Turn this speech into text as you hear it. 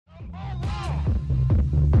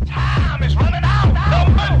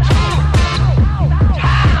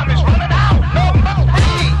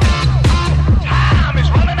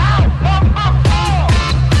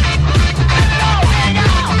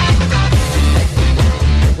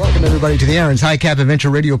everybody, to the Aaron's High Cap Adventure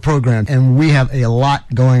Radio program, and we have a lot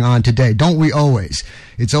going on today. Don't we always?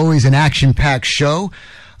 It's always an action-packed show.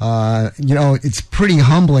 It's pretty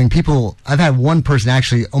humbling. I've had one person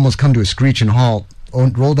actually almost come to a screeching halt,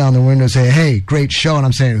 roll down the window and say, "Hey, great show," and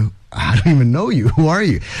I'm saying, I don't even know you. Who are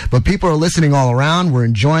you? But people are listening all around. We're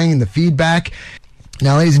enjoying the feedback.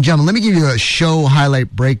 Now, ladies and gentlemen, let me give you a show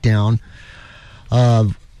highlight breakdown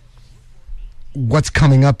of what's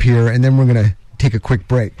coming up here, and then we're going to take a quick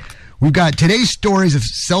break. We've got today's stories of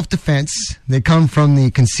self-defense. They come from the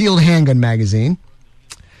Concealed Handgun magazine,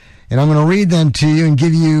 and I'm going to read them to you and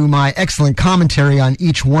give you my excellent commentary on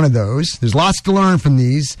each one of those. There's lots to learn from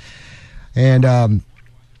these, and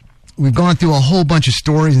we've gone through a whole bunch of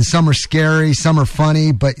stories, and some are scary, some are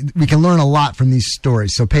funny, but we can learn a lot from these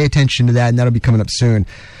stories, so pay attention to that, and that'll be coming up soon.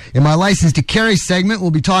 In my License to Carry segment, we'll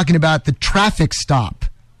be talking about the traffic stop.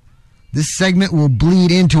 This segment will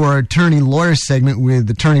bleed into our attorney-lawyer segment with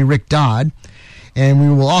attorney Rick Dodd, and we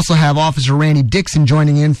will also have Officer Randy Dixon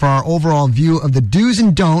joining in for our overall view of the do's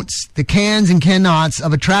and don'ts, the cans and cannots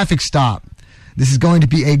of a traffic stop. This is going to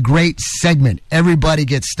be a great segment. Everybody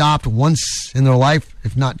gets stopped once in their life,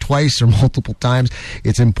 if not twice or multiple times.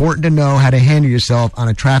 It's important to know how to handle yourself on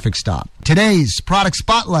a traffic stop. Today's product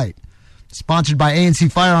spotlight, sponsored by A&C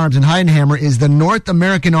Firearms and Heidenhammer, is the North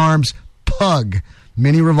American Arms Pug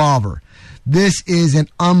Mini Revolver. This is an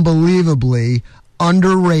unbelievably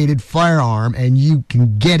underrated firearm, and you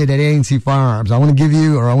can get it at A&C Firearms. I want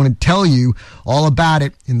to tell you all about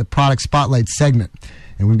it in the product spotlight segment.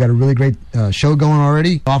 And we've got a really great show going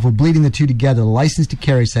already. We're bleeding the two together. The License to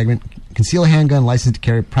Carry segment, Conceal Handgun, License to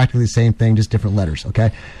Carry, practically the same thing, just different letters,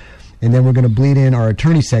 okay? And then we're going to bleed in our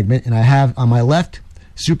attorney segment, and I have on my left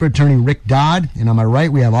Super Attorney Rick Dodd, and on my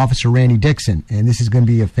right we have Officer Randy Dixon. And this is going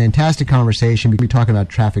to be a fantastic conversation. We're going to be talking about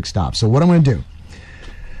traffic stops. So what I'm going to do,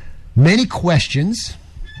 many questions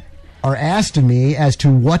are asked of me as to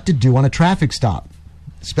what to do on a traffic stop,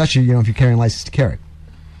 especially, if you're carrying License to Carry.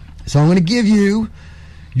 So I'm going to give you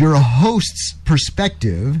your host's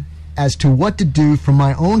perspective as to what to do from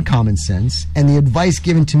my own common sense and the advice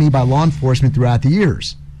given to me by law enforcement throughout the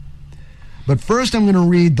years. But first, I'm going to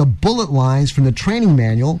read the bullet lines from the training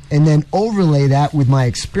manual and then overlay that with my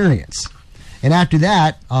experience. And after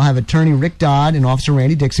that, I'll have attorney Rick Dodd and Officer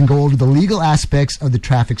Randy Dixon go over the legal aspects of the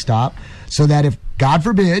traffic stop so that if, God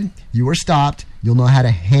forbid, you are stopped, you'll know how to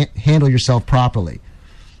handle yourself properly.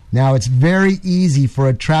 Now, it's very easy for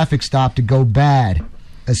a traffic stop to go bad,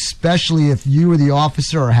 especially if you or the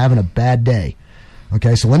officer are having a bad day.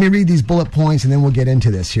 Okay, so let me read these bullet points and then we'll get into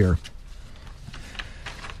this here.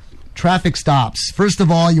 Traffic stops. First of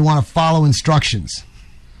all, you want to follow instructions.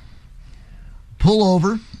 Pull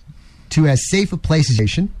over to as safe a place as you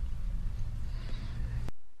can.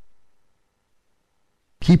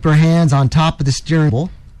 Keep your hands on top of the steering wheel.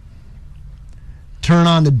 Turn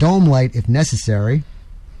on the dome light if necessary.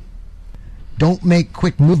 Don't make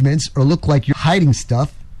quick movements or look like you're hiding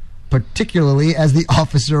stuff, particularly as the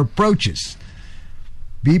officer approaches.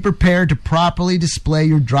 Be prepared to properly display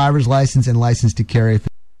your driver's license and license to carry if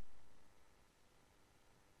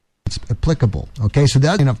it's applicable. Okay, so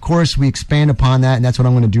that, and of course we expand upon that, and that's what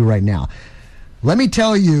I'm going to do right now. Let me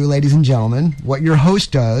tell you, ladies and gentlemen, what your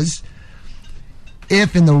host does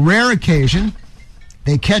if, in the rare occasion,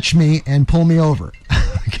 they catch me and pull me over.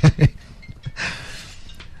 Okay.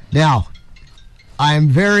 Now, I am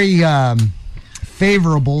very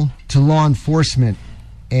favorable to law enforcement,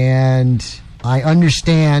 and I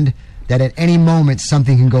understand that at any moment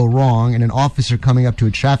something can go wrong, and an officer coming up to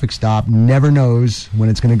a traffic stop never knows when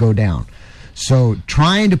it's going to go down. So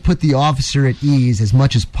trying to put the officer at ease as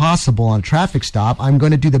much as possible on a traffic stop, I'm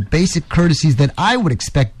going to do the basic courtesies that I would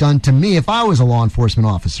expect done to me if I was a law enforcement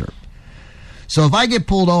officer. So if I get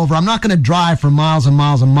pulled over, I'm not going to drive for miles and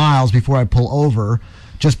miles and miles before I pull over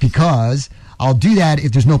just because. I'll do that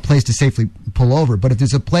if there's no place to safely pull over. But if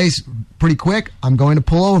there's a place pretty quick, I'm going to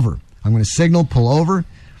pull over. I'm going to signal, pull over.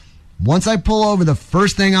 Once I pull over, the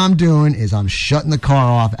first thing I'm doing is I'm shutting the car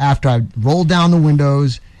off after I've rolled down the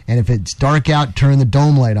windows, and if it's dark out, turn the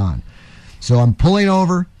dome light on. So I'm pulling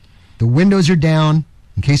over, the windows are down,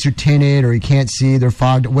 in case they're tinted or you can't see, they're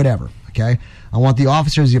fogged, whatever, okay? I want the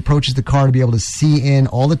officer, as he approaches the car, to be able to see in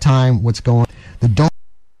all the time what's going on. The dome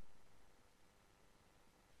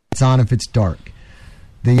light's on if it's dark.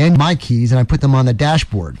 They end my keys, and I put them on the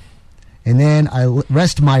dashboard. And then I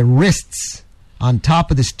rest my wrists on top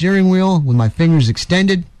of the steering wheel with my fingers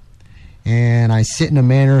extended, and I sit in a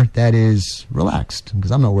manner that is relaxed because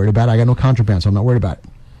I'm not worried about it. I got no contraband, so I'm not worried about it.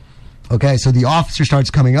 Okay, so the officer starts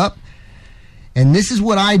coming up, and this is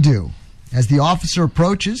what I do. As the officer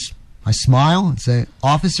approaches, I smile and say,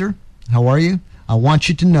 "Officer, how are you? I want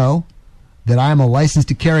you to know that I am a license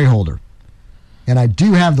to carry holder, and I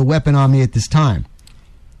do have the weapon on me at this time,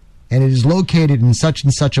 and it is located in such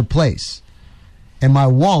and such a place, and my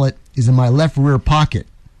wallet is in my left rear pocket.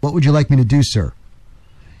 What would you like me to do, sir?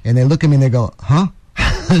 And they look at me and they go, huh?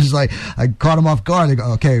 It's like, I caught them off guard. They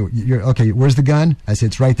go, okay, where's the gun? I said,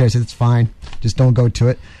 it's right there. I said, it's fine. Just don't go to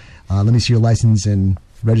it. Let me see your license and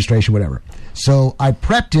registration, whatever. So I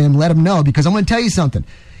prepped him, let him know, because I'm going to tell you something.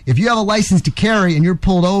 If you have a license to carry and you're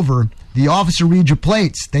pulled over, the officer reads your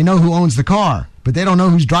plates. They know who owns the car, but they don't know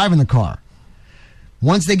who's driving the car.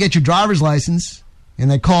 Once they get your driver's license and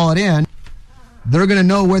they call it in, they're going to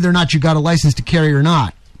know whether or not you got a license to carry or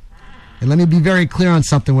not. And let me be very clear on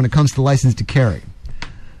something when it comes to license to carry.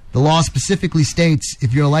 The law specifically states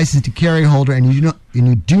if you're a license to carry holder and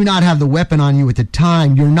you do not have the weapon on you at the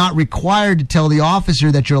time, you're not required to tell the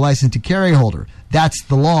officer that you're a license to carry holder. That's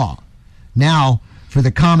the law. Now, for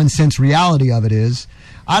the common sense reality of it is,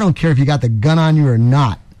 I don't care if you got the gun on you or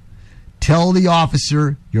not. Tell the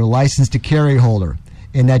officer you're licensed to carry holder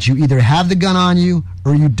and that you either have the gun on you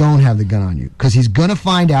or you don't have the gun on you, because he's going to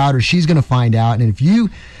find out or she's going to find out. And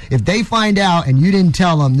if they find out and you didn't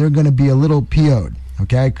tell them, they're going to be a little PO'd.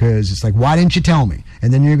 Okay, because it's like, why didn't you tell me?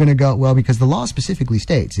 And then you're going to go, well, because the law specifically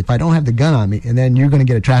states if I don't have the gun on me, and then you're going to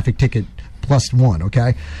get a traffic ticket +1,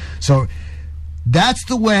 okay? So that's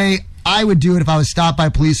the way I would do it if I was stopped by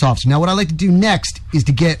a police officer. Now, what I'd like to do next is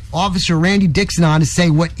to get Officer Randy Dixon on to say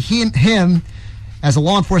what him as a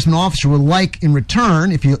law enforcement officer would like in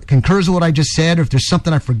return, if he concurs with what I just said, or if there's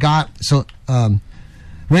something I forgot. So,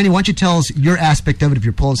 Randy, why don't you tell us your aspect of it if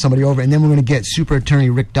you're pulling somebody over, and then we're going to get Super Attorney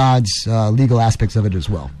Rick Dodd's legal aspects of it as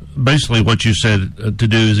well. Basically, what you said to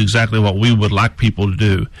do is exactly what we would like people to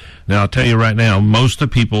do. Now, I'll tell you right now, most of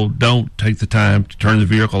the people don't take the time to turn the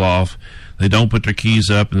vehicle off. They don't put their keys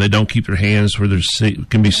up, and they don't keep their hands where they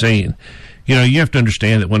can be seen. You know, you have to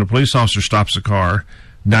understand that when a police officer stops a car,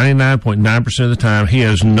 99.9% of the time, he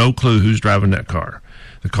has no clue who's driving that car.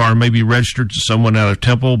 The car may be registered to someone out of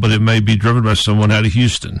Temple, but it may be driven by someone out of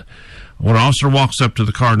Houston. When an officer walks up to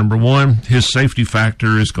the car, number one, his safety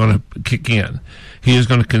factor is going to kick in. He is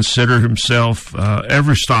going to consider himself,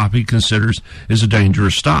 every stop he considers is a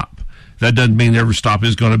dangerous stop. That doesn't mean every stop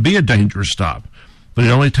is going to be a dangerous stop, but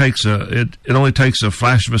it only takes a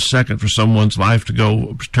flash of a second for someone's life to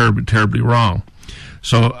go terribly, terribly wrong.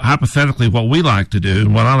 So hypothetically, what we like to do,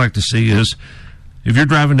 and what I like to see is, if you're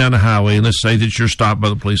driving down the highway, and let's say that you're stopped by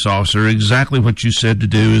the police officer, exactly what you said to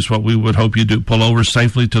do is what we would hope you do. Pull over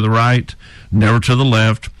safely to the right, never to the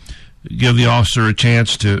left. Give the officer a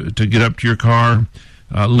chance to get up to your car.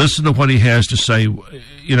 Listen to what he has to say.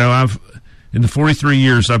 You know, in the 43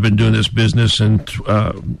 years I've been doing this business, and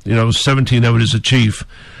 17 of it as a chief,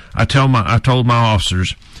 I told my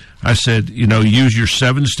officers, I said, use your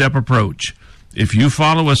 7-step approach. If you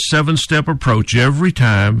follow a 7-step approach every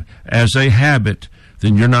time as a habit,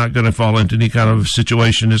 then you're not going to fall into any kind of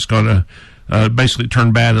situation that's going to basically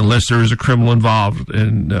turn bad unless there is a criminal involved.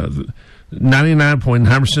 And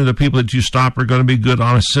 99.9% of the people that you stop are going to be good,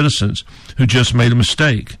 honest citizens who just made a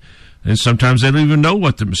mistake. And sometimes they don't even know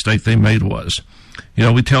what the mistake they made was.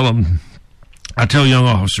 I tell young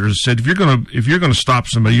officers, I said, if you're going to stop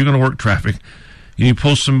somebody, you're going to work traffic, and you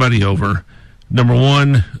pull somebody over, number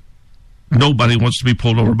one, nobody wants to be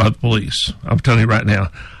pulled over by the police. I'm telling you right now.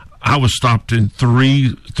 I was stopped in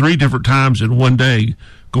three different times in one day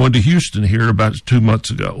going to Houston here about 2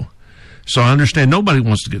 months ago. So I understand nobody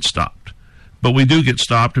wants to get stopped. But we do get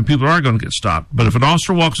stopped, and people are going to get stopped. But if an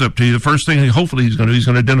officer walks up to you, the first thing hopefully he's going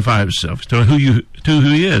to identify himself, tell who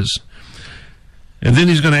he is. And then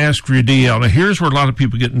he's going to ask for your DL. Now, here's where a lot of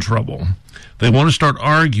people get in trouble. They want to start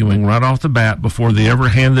arguing right off the bat before they ever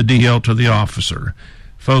hand the DL to the officer.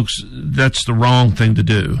 Folks, that's the wrong thing to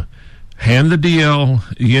do. Hand the DL,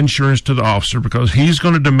 the insurance, to the officer, because he's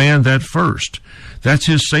going to demand that first. That's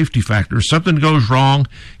his safety factor. If something goes wrong,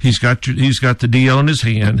 he's got the DL in his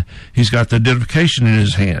hand. He's got the identification in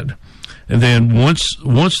his hand. And then once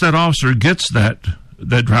that officer gets that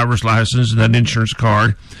driver's license and that insurance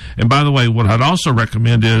card, and by the way, what I'd also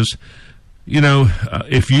recommend is,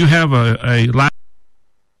 if you have a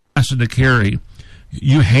license to carry,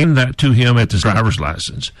 you hand that to him at the driver's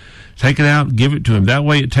license. Take it out, give it to him. That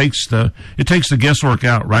way it takes the guesswork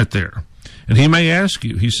out right there. And he may ask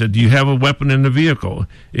you, he said, do you have a weapon in the vehicle?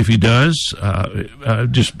 If he does,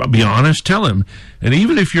 just be honest, tell him. And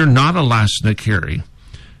even if you're not a licensed to carry,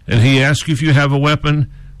 and he asks you if you have a weapon,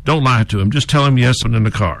 don't lie to him. Just tell him yes, I'm in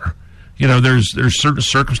the car. There's certain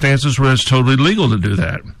circumstances where it's totally legal to do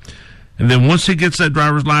that. And then once he gets that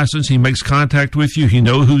driver's license, he makes contact with you.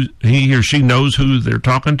 He or she knows who they're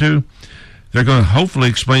talking to. They're going to hopefully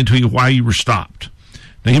explain to you why you were stopped.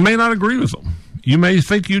 Now, you may not agree with them. You may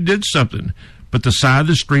think you did something, but the side of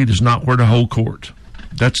the street is not where to hold court.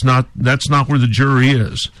 That's not where the jury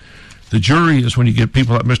is. The jury is when you get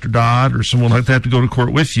people like Mr. Dodd or someone like that to go to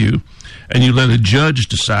court with you, and you let a judge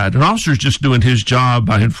decide. An officer is just doing his job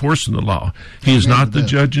by enforcing the law. He is not the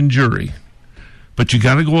judge and jury. But you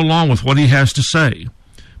got to go along with what he has to say,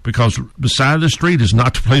 because the side of the street is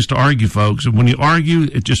not the place to argue, folks. And when you argue,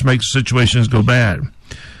 it just makes situations go bad.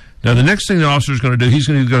 Now, the next thing the officer is going to do, he's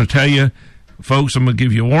going to tell you, folks, I'm going to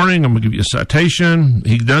give you a warning. I'm going to give you a citation.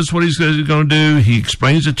 He does what he's going to do. He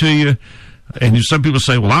explains it to you. And some people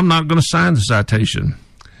say, well, I'm not going to sign the citation.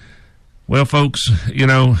 Well, folks,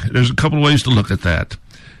 there's a couple of ways to look at that.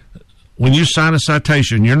 When you sign a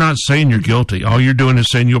citation, you're not saying you're guilty. All you're doing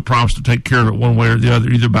is saying you'll promise to take care of it one way or the other,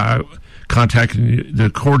 either by contacting the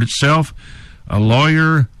court itself, a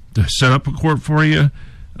lawyer to set up a court for you.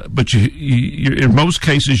 But you, in most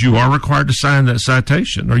cases, you are required to sign that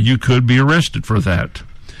citation, or you could be arrested for that.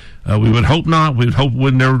 We would hope not. We would hope we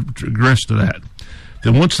would never progress to that.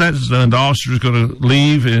 Then once that's done, the officer is going to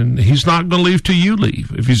leave, and he's not going to leave till you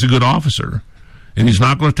leave if he's a good officer. And he's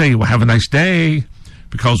not going to tell you, well, have a nice day,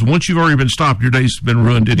 because once you've already been stopped, your day's been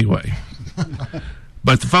ruined anyway.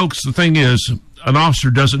 But, folks, the thing is, an officer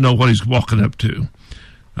doesn't know what he's walking up to.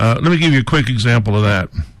 Let me give you a quick example of that.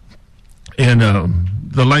 In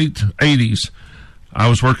the late 80s, I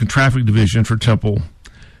was working traffic division for Temple,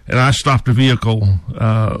 and I stopped a vehicle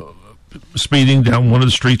speeding down one of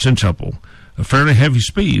the streets in Temple. A fairly heavy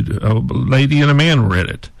speed. A lady and a man were in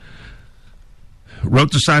it.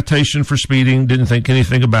 Wrote the citation for speeding, didn't think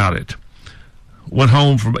anything about it. Went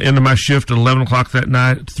home from the end of my shift at 11 o'clock that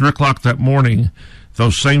night. 3 o'clock that morning,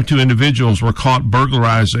 those same two individuals were caught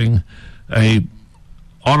burglarizing a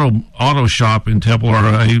auto shop in Temple, or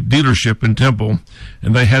a dealership in Temple,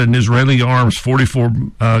 and they had an Israeli Arms 44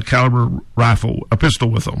 caliber rifle, a pistol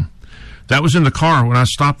with them. That was in the car when I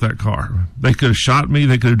stopped that car. They could have shot me.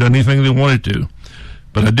 They could have done anything they wanted to.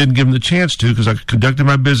 But I didn't give them the chance to, because I conducted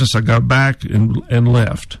my business. I got back and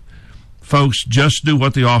left. Folks, just do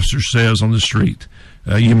what the officer says on the street.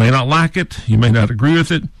 You may not like it. You may not agree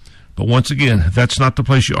with it. But once again, that's not the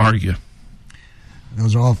place you argue.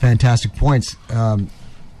 Those are all fantastic points.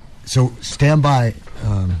 So stand by,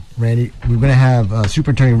 Randy. We're going to have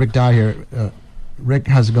Superintendent Rick Dodd here. Rick,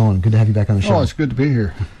 how's it going? Good to have you back on the show. Oh, it's good to be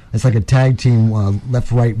here. It's like a tag team,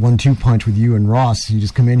 left-right, 1-2 punch with you and Ross. You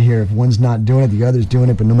just come in here. If one's not doing it, the other's doing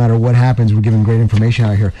it. But no matter what happens, we're giving great information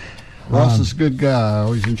out here. Ross is a good guy. I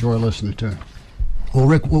always enjoy listening to him. Well,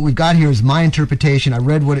 Rick, what we've got here is my interpretation. I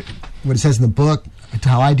read what it says in the book,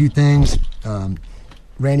 how I do things.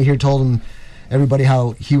 Randy here told everybody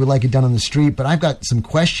how he would like it done on the street. But I've got some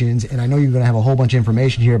questions, and I know you're going to have a whole bunch of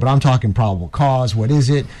information here, but I'm talking probable cause. What is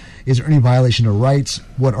it? Is there any violation of rights?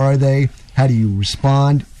 What are they? How do you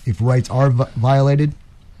respond if rights are violated?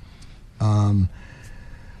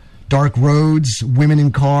 Dark roads, women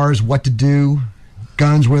in cars, what to do,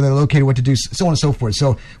 guns, where they're located, what to do, so on and so forth.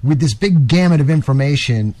 So with this big gamut of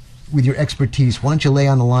information, with your expertise, why don't you lay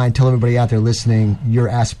on the line, tell everybody out there listening your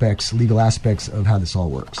aspects, legal aspects of how this all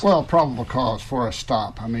works? Well, probable cause for a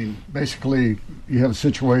stop. I mean, basically, you have a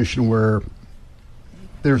situation where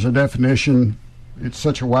there's a definition. It's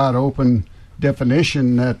such a wide open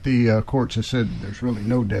definition that the courts have said there's really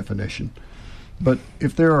no definition. But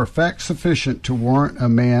if there are facts sufficient to warrant a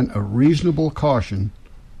man a reasonable caution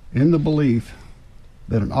in the belief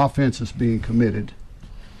that an offense is being committed,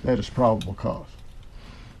 that is probable cause.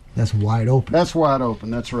 That's wide open. That's wide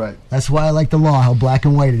open. That's right. That's why I like the law, how black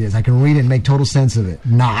and white it is. I can read it and make total sense of it.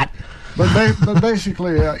 Not. But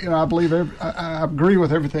basically, I believe I agree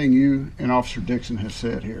with everything you and Officer Dixon has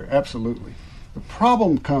said here. Absolutely. The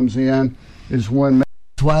problem comes in is when.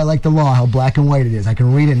 That's why I like the law, how black and white it is. I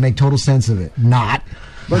can read it and make total sense of it. Not.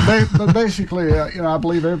 But basically, I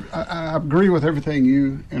believe I agree with everything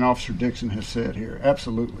you and Officer Dixon has said here.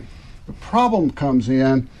 Absolutely. The problem comes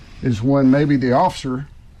in is when maybe the officer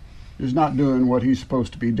is not doing what he's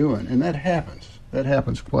supposed to be doing, and that happens. That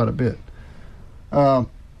happens quite a bit.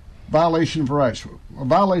 Violation of rights. A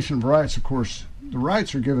violation of rights, of course, the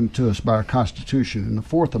rights are given to us by our Constitution, and the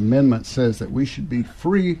Fourth Amendment says that we should be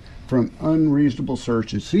free from unreasonable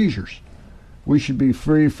search and seizures. We should be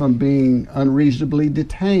free from being unreasonably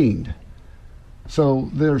detained. So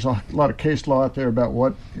there's a lot of case law out there about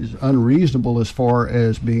what is unreasonable as far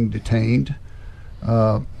as being detained.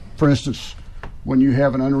 For instance, when you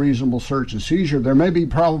have an unreasonable search and seizure, there may be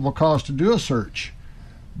probable cause to do a search,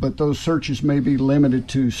 but those searches may be limited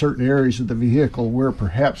to certain areas of the vehicle where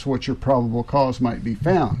perhaps what your probable cause might be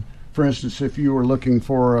found. For instance, if you were looking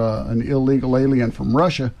for an illegal alien from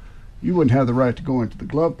Russia you wouldn't have the right to go into the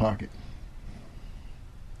glove pocket.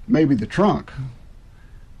 Maybe the trunk.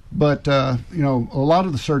 But, you know, a lot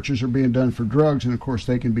of the searches are being done for drugs, and of course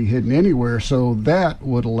they can be hidden anywhere, so that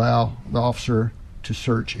would allow the officer to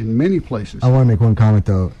search in many places. I want to make one comment,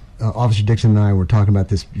 though. Officer Dixon and I were talking about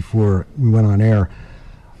this before we went on air.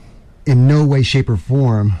 In no way, shape, or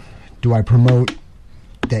form do I promote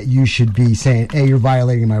that you should be saying, hey, you're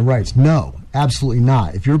violating my rights. No, absolutely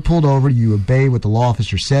not. If you're pulled over, you obey what the law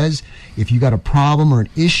officer says. If you got a problem or an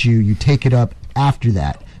issue, you take it up after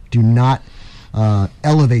that. Do not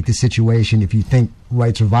elevate the situation if you think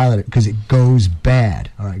rights are violated, because it goes bad.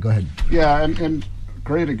 All right, go ahead. Yeah, and a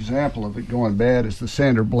great example of it going bad is the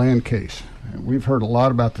Sander Bland case. We've heard a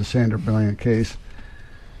lot about the Sander Bland case,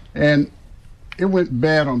 and it went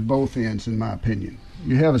bad on both ends, in my opinion.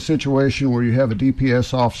 You have a situation where you have a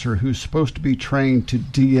DPS officer who's supposed to be trained to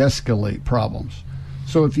de-escalate problems.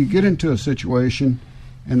 So if you get into a situation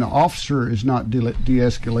and the officer is not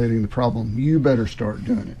de-escalating the problem, you better start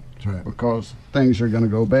doing it. That's right. Because things are going to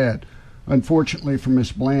go bad. Unfortunately for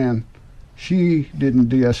Miss Bland, she didn't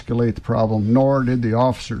de-escalate the problem, nor did the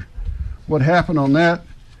officer. What happened on that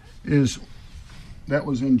is that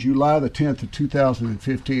was in July the 10th of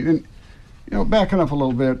 2015. And, you know, backing up a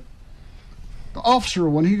little bit, the officer,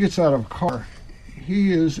 when he gets out of a car,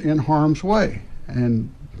 he is in harm's way.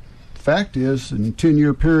 And the fact is, in a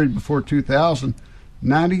 10-year period before 2000,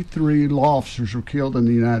 93 law officers were killed in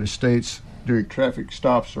the United States during traffic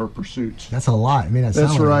stops or pursuits. That's a lot. I mean, that's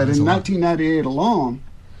right. In 1998 alone,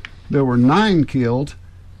 there were 9 killed,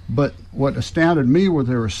 but what astounded me was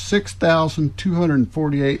there were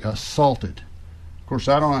 6,248 assaulted. Of course,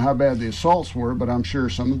 I don't know how bad the assaults were, but I'm sure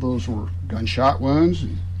some of those were gunshot wounds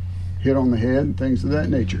and hit on the head and things of that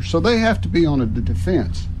nature. So they have to be on the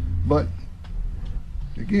defense. But,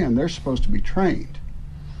 again, they're supposed to be trained.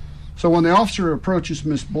 So when the officer approaches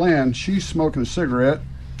Miss Bland, she's smoking a cigarette.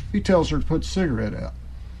 He tells her to put the cigarette out.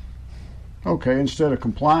 Okay, instead of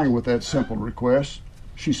complying with that simple request,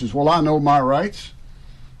 she says, well, I know my rights.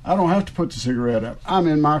 I don't have to put the cigarette out. I'm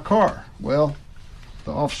in my car. Well,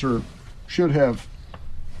 the officer should have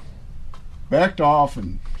backed off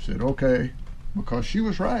and said, okay, because she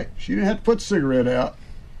was right. She didn't have to put the cigarette out.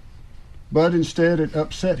 But instead it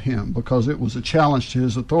upset him because it was a challenge to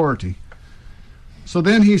his authority. So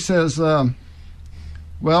then he says,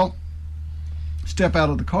 well, step out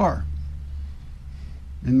of the car.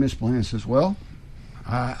 And Miss Bland says, well,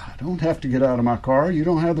 I don't have to get out of my car. You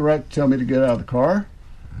don't have the right to tell me to get out of the car.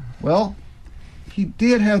 Well, he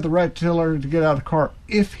did have the right to tell her to get out of the car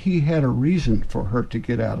if he had a reason for her to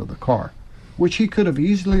get out of the car, which he could have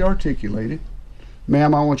easily articulated.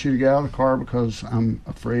 Ma'am, I want you to get out of the car because I'm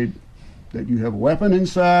afraid that you have a weapon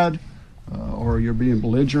inside, or you're being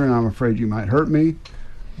belligerent. I'm afraid you might hurt me.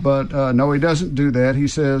 But no, he doesn't do that. He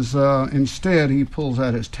says instead he pulls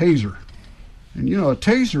out his taser. And you know, a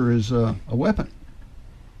taser is a weapon.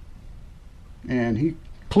 And he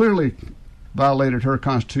clearly violated her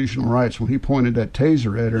constitutional rights when he pointed that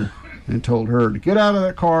taser at her and told her to get out of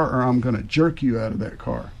that car or I'm going to jerk you out of that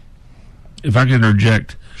car. If I can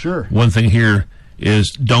interject, sure. One thing here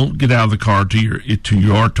is don't get out of the car till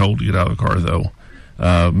you are told to get out of the car, though.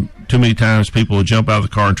 Too many times people will jump out of the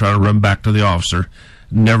car and try to run back to the officer.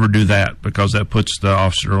 Never do that because that puts the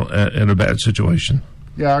officer in a bad situation.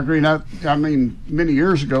 Yeah, I agree. I mean, many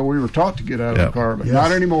years ago we were taught to get out of the car, but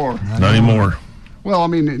not anymore. Not anymore. Well, I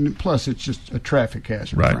mean, plus it's just a traffic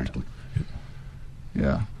hazard, right. Frankly.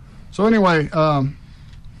 Yeah. So anyway,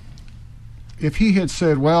 if he had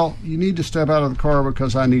said, well, you need to step out of the car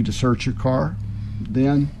because I need to search your car,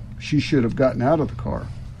 then she should have gotten out of the car.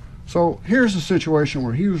 So here's a situation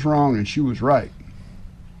where he was wrong and she was right.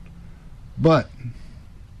 But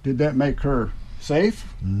did that make her safe?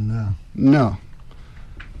 No. No.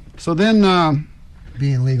 So then...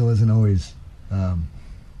 being legal isn't always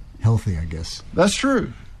healthy, I guess. That's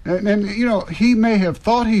true. And, you know, he may have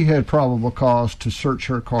thought he had probable cause to search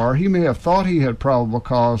her car. He may have thought he had probable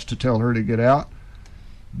cause to tell her to get out.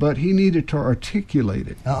 But he needed to articulate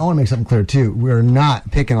it. I want to make something clear, too. We're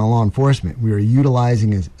not picking on law enforcement. We are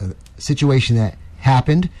utilizing a situation that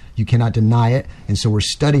happened. You cannot deny it. And so we're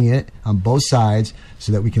studying it on both sides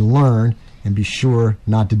so that we can learn and be sure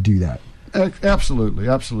not to do that. Absolutely,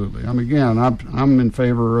 absolutely. Again, I'm in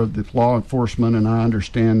favor of the law enforcement, and I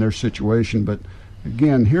understand their situation. But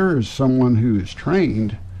again, here is someone who is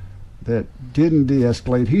trained that didn't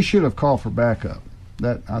de-escalate. He should have called for backup.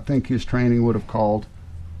 That I think his training would have called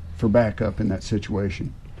for backup in that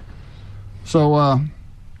situation. So,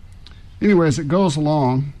 anyway, as it goes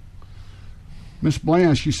along, Miss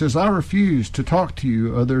Bland, she says, I refuse to talk to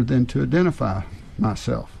you other than to identify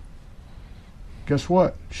myself. guess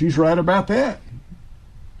what? She's right about that.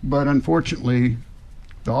 But unfortunately,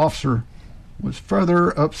 the officer was further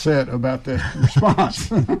upset about that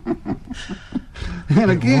response.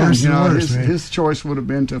 And again, his choice would have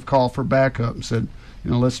been to have called for backup and said,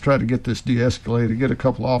 let's try to get this de-escalated, get a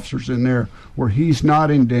couple officers in there where he's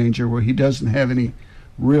not in danger, where he doesn't have any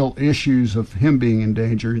real issues of him being in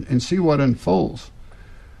danger, and see what unfolds.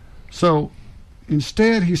 So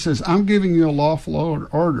instead, he says, I'm giving you a lawful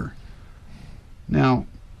order. Now,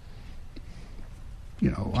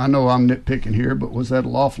 I know I'm nitpicking here, but was that a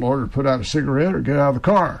lawful order to put out a cigarette or get out of the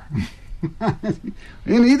car?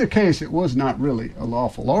 In either case, it was not really a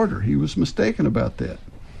lawful order. He was mistaken about that.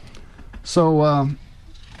 So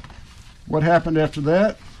what happened after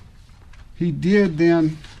that? He did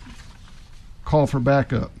then call for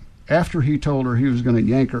backup after he told her he was going to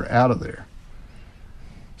yank her out of there.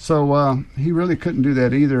 So he really couldn't do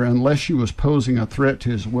that either unless she was posing a threat to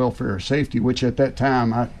his welfare or safety, which at that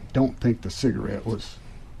time I don't think the cigarette was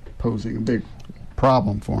posing a big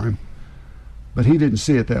problem for him. But he didn't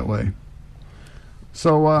see it that way.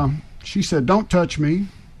 So she said, don't touch me.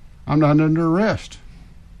 I'm not under arrest.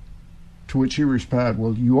 To which he replied,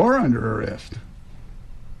 well, you are under arrest.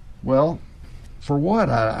 Well, for what?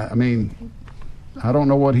 I mean, I don't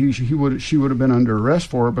know what she would have been under arrest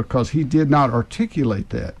for, because he did not articulate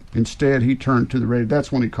that. Instead, he turned to the radio.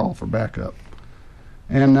 That's when he called for backup.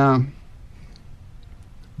 And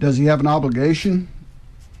does he have an obligation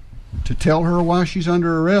to tell her why she's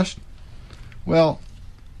under arrest? Well,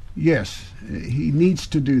 yes, he needs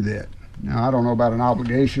to do that. Now, I don't know about an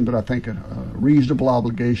obligation, but I think a reasonable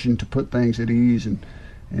obligation to put things at ease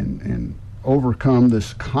and overcome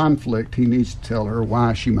this conflict. He needs to tell her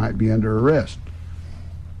why she might be under arrest.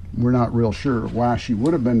 We're not real sure why she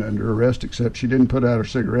would have been under arrest, except she didn't put out her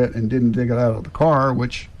cigarette and didn't dig it out of the car,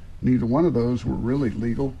 which neither one of those were really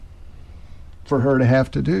legal for her to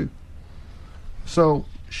have to do. So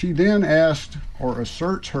she then asked, or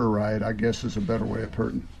asserts her right, I guess is a better way of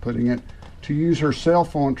putting it, to use her cell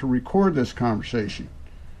phone to record this conversation.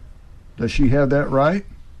 Does she have that right?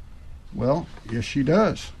 Well, yes, she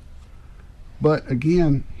does. But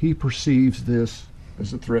again, he perceives this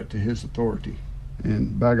as a threat to his authority.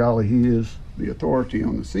 And by golly, he is the authority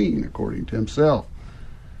on the scene, according to himself,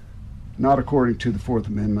 not according to the Fourth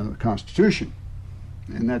Amendment of the Constitution.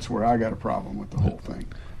 And that's where I got a problem with the whole thing,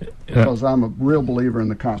 because I'm a real believer in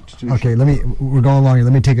the Constitution. Okay, we're going along here.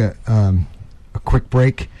 Let me take a quick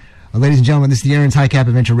break. Ladies and gentlemen, this is the Aaron's High Cap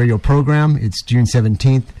Adventure Radio program. It's June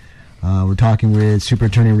 17th. We're talking with Super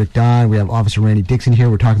Attorney Rick Dodd. We have Officer Randy Dixon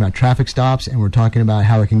here. We're talking about traffic stops, and we're talking about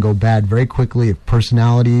how it can go bad very quickly if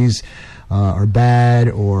personalities are bad,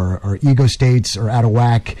 or our ego states are out of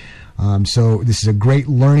whack. So this is a great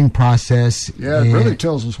learning process. Yeah, it really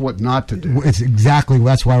tells us what not to do. It's exactly,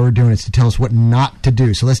 that's why we're doing it, it's to tell us what not to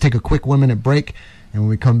do. So let's take a quick 1-minute break, and when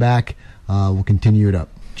we come back, we'll continue it up.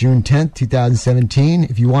 June 10th, 2017.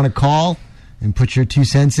 If you want to call and put your 2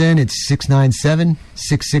 cents in, it's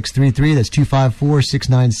 697-6633. That's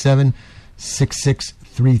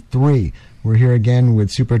 254-697-6633. We're here again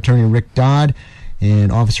with Super Attorney Rick Dodd and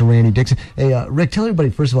Officer Randy Dixon. Hey, Rick, tell everybody,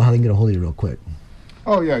 first of all, how they can get a hold of you real quick.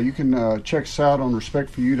 Oh, yeah, you can check us out on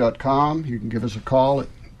respectforyou.com. You can give us a call at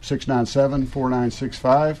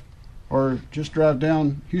 697-4965, or just drive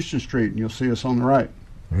down Houston Street and you'll see us on the right.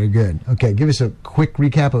 Very good. Okay, give us a quick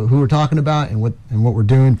recap of who we're talking about and what we're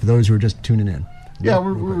doing for those who are just tuning in. Yeah,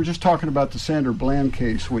 we were just talking about the Sandra Bland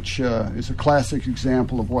case, which is a classic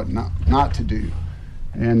example of what not to do.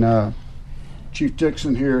 And Chief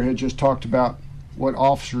Dixon here had just talked about what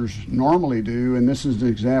officers normally do, and this is an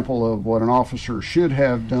example of what an officer should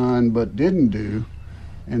have done but didn't do,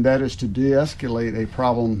 and that is to de-escalate a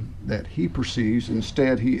problem that he perceives.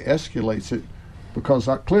 Instead, he escalates it, because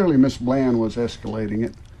clearly Miss Bland was escalating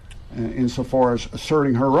it insofar as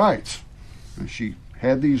asserting her rights. And she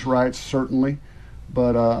had these rights, certainly,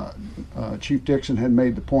 but Chief Dixon had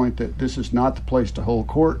made the point that this is not the place to hold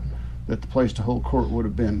court, that the place to hold court would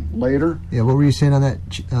have been later. Yeah, what were you saying on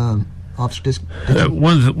that, Officer Dixon?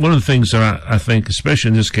 One of the things that I think, especially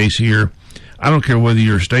in this case here, I don't care whether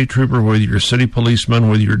you're a state trooper, whether you're a city policeman,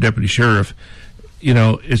 whether you're a deputy sheriff,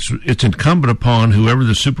 it's incumbent upon whoever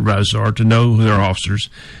the supervisors are to know who their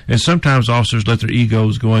officers, and sometimes officers let their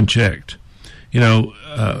egos go unchecked.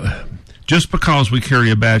 Just because we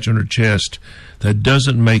carry a badge on our chest, that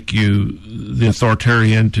doesn't make you the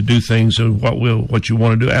authoritarian to do things and what you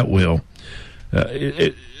want to do at will.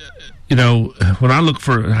 When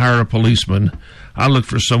I hire a policeman, I look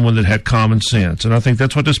for someone that had common sense, and I think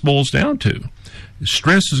that's what this boils down to.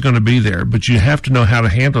 Stress is going to be there, but you have to know how to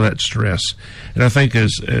handle that stress. And I think,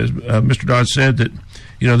 as Mr. Dodd said, that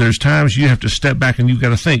there's times you have to step back and you've got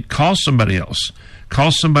to think. Call somebody else.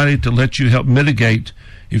 Call somebody to let you help mitigate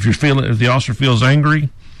if the officer feels angry.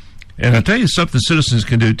 And I tell you something citizens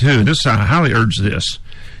can do too, and I highly urge this.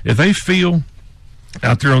 If they feel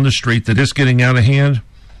out there on the street that it's getting out of hand,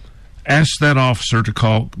 ask that officer to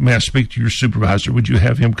call, may I speak to your supervisor? Would you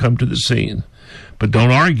have him come to the scene? But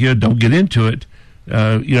don't argue, don't get into it.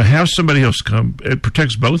 Have somebody else come. It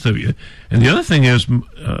protects both of you. And the other thing is,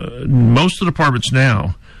 most of the departments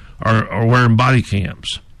now are wearing body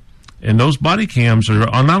cams. And those body cams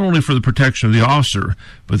are not only for the protection of the officer,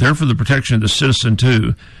 but they're for the protection of the citizen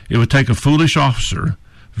too. It would take a foolish officer,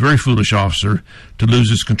 very foolish officer, to lose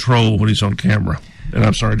his control when he's on camera. And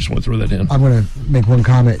I'm sorry, I just want to throw that in. I'm going to make one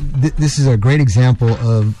comment. This is a great example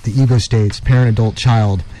of the ego states, parent, adult,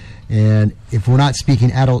 child. And if we're not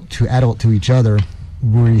speaking adult to each other,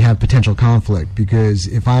 we have potential conflict. Because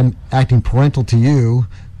if I'm acting parental to you,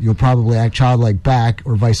 you'll probably act childlike back,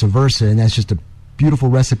 or vice versa. And that's just a beautiful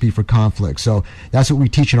recipe for conflict. So that's what we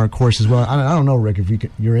teach in our course as well. I don't know, Rick, if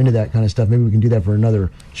you're into that kind of stuff. Maybe we can do that for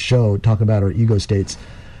another show, talk about our ego states.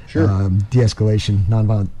 Sure. De-escalation,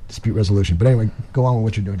 nonviolent dispute resolution. But anyway, go on with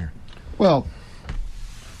what you're doing here. Well,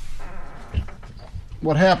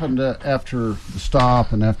 what happened after the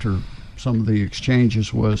stop and after some of the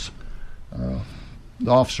exchanges was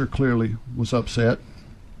the officer clearly was upset.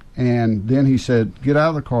 And then he said, "Get out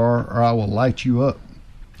of the car or I will light you up."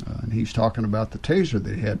 And he's talking about the taser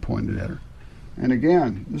that he had pointed at her. And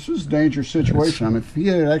again, this was a dangerous situation. I mean, if he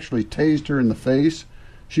had actually tased her in the face,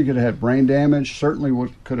 she could have had brain damage, certainly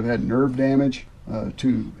could have had nerve damage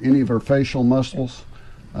to any of her facial muscles.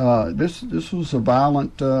 This was a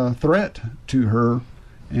violent threat to her,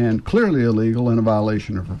 and clearly illegal and a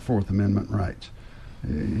violation of her Fourth Amendment rights.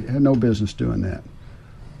 He had no business doing that.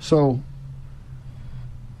 So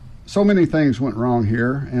many things went wrong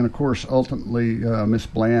here, and of course, ultimately, Miss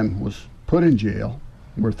Bland was put in jail,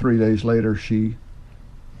 where 3 days later she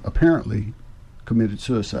apparently committed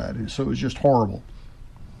suicide. And so it was just horrible.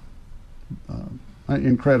 An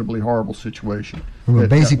incredibly horrible situation. From a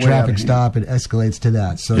basic traffic stop, it escalates to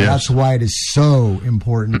that. So that's why it is so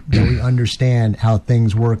important that we understand how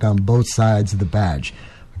things work on both sides of the badge.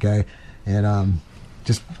 Okay? And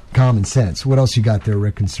just common sense. What else you got there,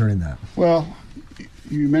 Rick, concerning that? Well,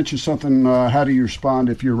 you mentioned something, how do you respond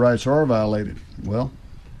if your rights are violated? Well,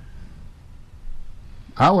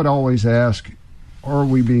 I would always ask, are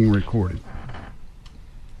we being recorded?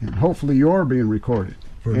 And hopefully you are being recorded.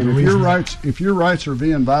 And if your rights are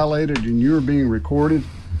being violated and you're being recorded,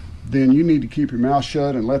 then you need to keep your mouth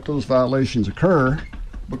shut and let those violations occur,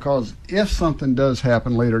 because if something does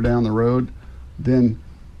happen later down the road, then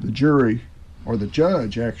the jury or the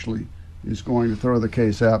judge actually is going to throw the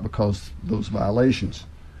case out because of those violations.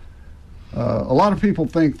 A lot of people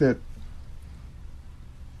think that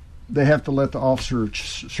they have to let the officer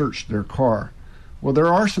search their car. Well,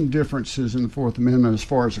 there are some differences in the Fourth Amendment as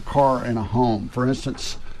far as a car and a home. For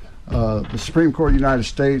instance, the Supreme Court of the United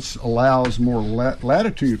States allows more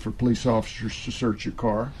latitude for police officers to search your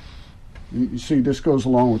car. You see, this goes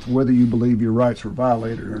along with whether you believe your rights were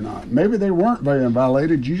violated or not. Maybe they weren't being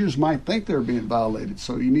violated. You just might think they're being violated.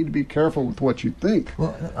 So you need to be careful with what you think.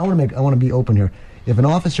 Well, I want to be open here. If an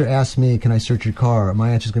officer asks me, "Can I search your car?"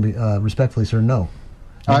 my answer is going to be respectfully, sir, no.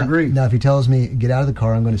 I agree. Now, if he tells me, "Get out of the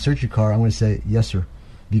car, I'm going to search your car," I'm going to say, "Yes, sir,"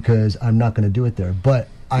 because I'm not going to do it there. But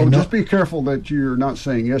I know. Just be careful that you're not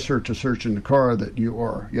saying "yes, sir" to searching the car, that you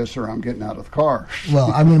are, "Yes, sir, I'm getting out of the car."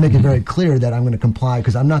 Well, I'm going to make it very clear that I'm going to comply,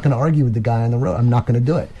 because I'm not going to argue with the guy on the road. I'm not going to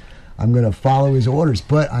do it. I'm going to follow his orders,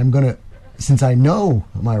 but I'm going to, since I know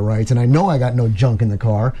my rights and I know I got no junk in the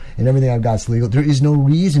car and everything I've got is legal, there is no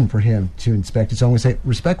reason for him to inspect it. So I'm going to say,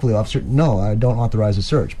 respectfully, officer, no, I don't authorize a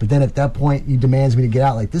search. But then at that point, he demands me to get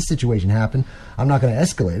out, like this situation happened. I'm not going to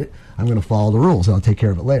escalate it. I'm going to follow the rules, and I'll take care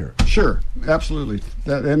of it later. Sure, absolutely.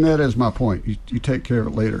 That is my point. You take care of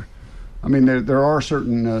it later. I mean, there are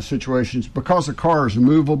certain situations, because a car is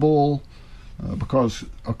movable, because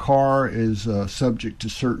a car is subject to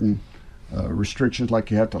certain restrictions, like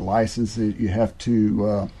you have to license it, you have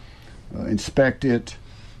to inspect it.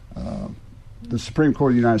 The Supreme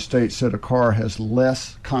Court of the United States said a car has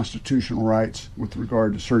less constitutional rights with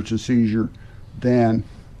regard to search and seizure than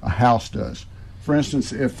a house does. For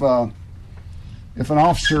instance, if an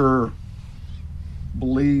officer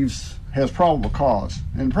has probable cause,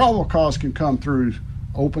 and probable cause can come through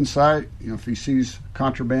open sight, if he sees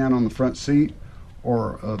contraband on the front seat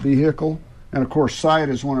or a vehicle. And of course, sight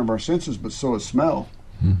is one of our senses, but so is smell.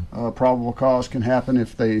 Probable cause can happen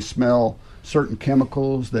if they smell certain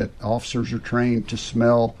chemicals that officers are trained to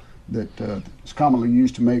smell, that is commonly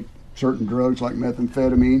used to make certain drugs like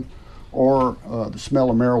methamphetamine, or the smell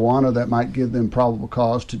of marijuana that might give them probable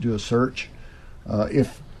cause to do a search.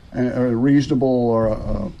 If a reasonable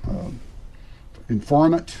or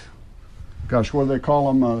informant, gosh, what do they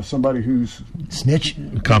call them? Somebody who's Snitch?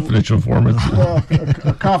 Confidential informant. well,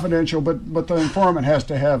 confidential, but the informant has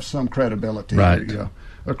to have some credibility. Right.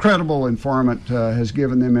 A credible informant has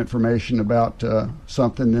given them information about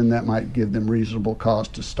something, then that might give them reasonable cause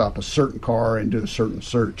to stop a certain car and do a certain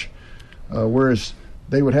search. Whereas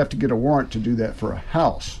they would have to get a warrant to do that for a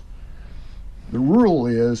house. The rule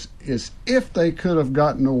is if they could have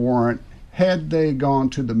gotten a warrant, had they gone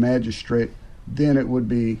to the magistrate, then it would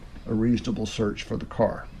be a reasonable search for the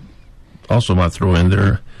car. Also might throw in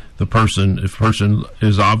there if person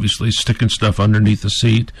is obviously sticking stuff underneath the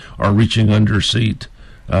seat or reaching under a seat,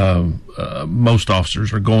 most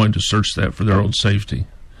officers are going to search that for their own safety.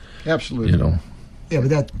 Absolutely. Yeah, but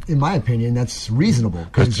that, in my opinion, that's reasonable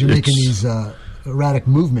because you're making these erratic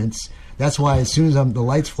movements. That's why as soon as the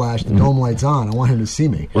lights flash, the dome light's on. I want him to see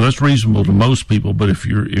me. Well, that's reasonable to most people, but if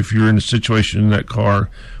you're in a situation in that car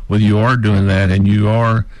where you are doing that and you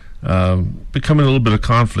are becoming a little bit of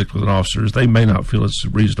conflict with officers, they may not feel it's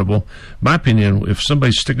reasonable. My opinion, if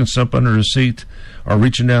somebody's sticking something under a seat or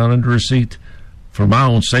reaching down under a seat for my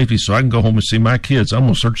own safety so I can go home and see my kids, I'm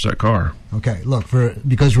going to search that car. Okay, look,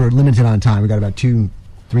 because we're limited on time, we got about 2-3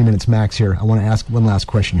 minutes max here. I want to ask one last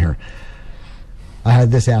question here. I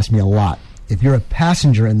had this asked me a lot. If you're a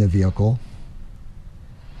passenger in the vehicle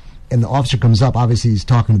and the officer comes up, obviously he's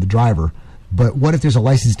talking to the driver, but what if there's a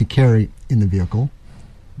license to carry in the vehicle?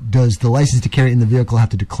 Does the license to carry in the vehicle have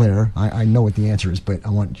to declare? I know what the answer is, but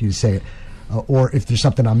I want you to say it. Or if there's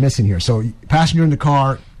something I'm missing here. So, passenger in the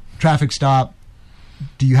car, traffic stop,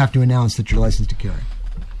 do you have to announce that you're licensed to carry?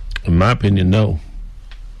 In my opinion, no.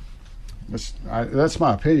 That's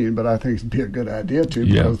my opinion, but I think it'd be a good idea to,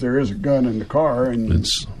 because there is a gun in the car, and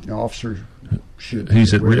the officer should.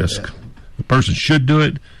 He's at risk. The person should do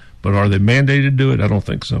it, but are they mandated to do it? I don't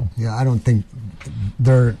think so. Yeah, I don't think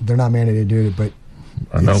they're not mandated to do it, but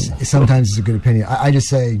I know sometimes it's a good opinion. I just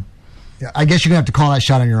say, I guess you're gonna have to call that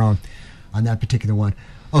shot on your own on that particular one.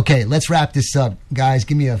 Okay, let's wrap this up, guys.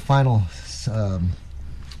 Give me a final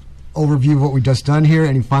overview of what we've just done here.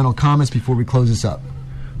 Any final comments before we close this up?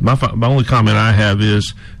 My only comment I have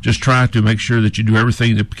is just try to make sure that you do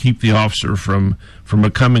everything to keep the officer from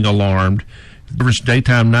becoming alarmed. Whether it's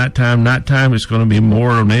daytime, nighttime, it's going to be more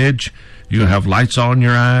on edge. You're going to have lights on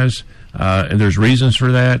your eyes, and there's reasons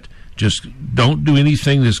for that. Just don't do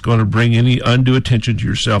anything that's going to bring any undue attention to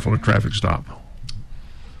yourself on a traffic stop.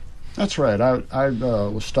 That's right. I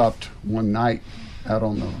was stopped one night out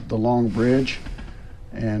on the Long Bridge,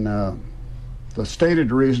 and the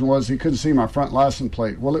stated reason was he couldn't see my front license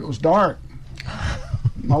plate. Well, it was dark.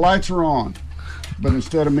 My lights were on. But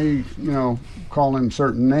instead of me, calling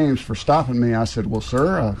certain names for stopping me, I said, well,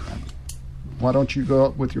 sir, why don't you go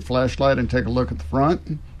up with your flashlight and take a look at the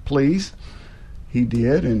front, please? He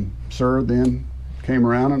did, and sir then came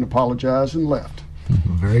around and apologized and left.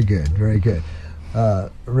 Very good, very good.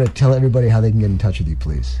 Rick, tell everybody how they can get in touch with you,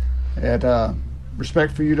 please. At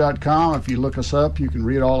respectforyou.com. If you look us up, you can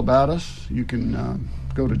read all about us. You can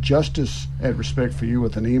go to justice@respectforyou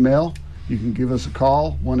with an email. You can give us a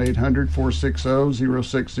call,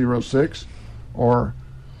 1-800-460-0606 or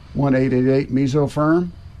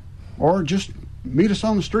 1-888-MESO-FIRM, or just meet us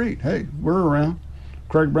on the street. Hey, we're around.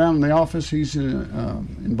 Craig Brown in the office, he's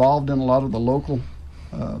involved in a lot of the local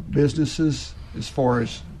businesses as far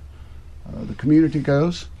as the community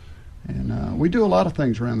goes. And we do a lot of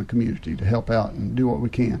things around the community to help out and do what we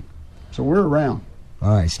can. So we're around.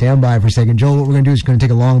 All right, stand by for a second. Joel, what we're going to do is going to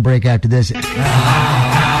take a long break after this.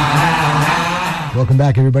 Welcome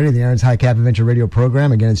back, everybody, to the Aaron's High Cap Adventure Radio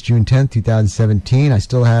program. Again, it's June 10th, 2017. I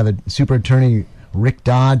still have a Super Attorney Rick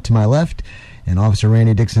Dodd to my left and Officer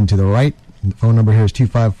Randy Dixon to the right. The phone number here is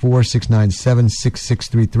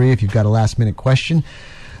 254-697-6633 if you've got a last-minute question.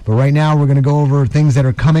 But right now, we're going to go over things that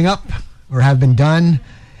are coming up or have been done.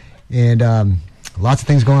 And lots of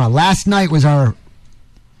things going on. Last night was our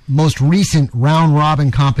most recent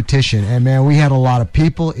round-robin competition. And, man, we had a lot of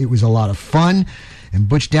people. It was a lot of fun. And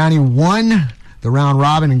Butch Downey won the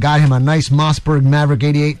round-robin and got him a nice Mossberg Maverick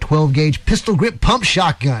 88 12-gauge pistol-grip pump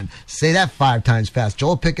shotgun. Say that 5 times fast.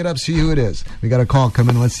 Joel, pick it up, see who it is. We got a call come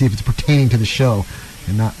in. Let's see if it's pertaining to the show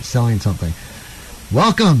and not selling something.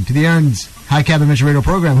 Welcome to the Aaron's High Cap Adventure Radio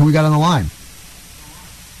program. Who we got on the line?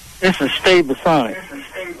 This is Steve Basonic.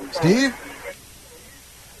 Steve?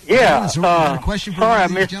 Yeah. A question for sorry I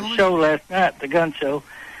missed the show last night, the gun show.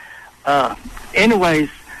 Anyways,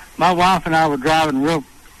 my wife and I were driving real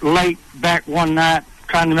late back one night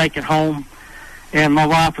trying to make it home, and my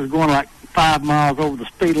wife was going like 5 miles over the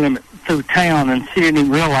speed limit through town, and she didn't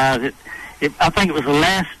even realize it. I think it was the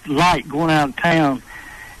last light going out of town,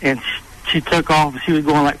 and she took off, and she was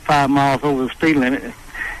going like 5 miles over the speed limit.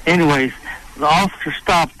 Anyways, the officer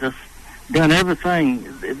stopped us, done everything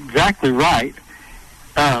exactly right,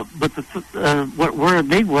 but what worried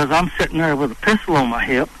me was I'm sitting there with a pistol on my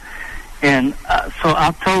hip, and so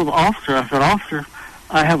I told the officer, I said, "Officer,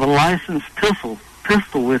 I have a licensed pistol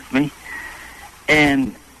with me,"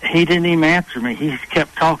 and he didn't even answer me. He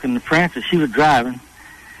kept talking to Frances. She was driving,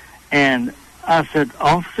 and I said,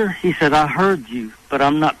 "Officer," he said, "I heard you, but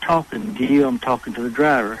I'm not talking to you. I'm talking to the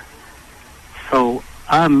driver." So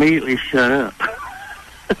I immediately shut up.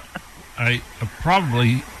 I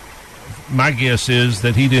probably, my guess is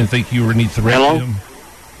that he didn't think you were any threat to him.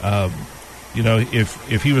 You know,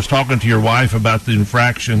 if he was talking to your wife about the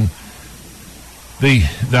infraction, the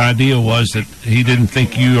idea was that he didn't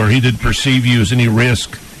think you, or he didn't perceive you as any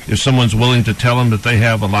risk. If someone's willing to tell him that they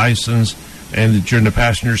have a license and that you're in the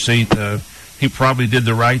passenger seat, he probably did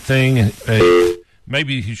the right thing.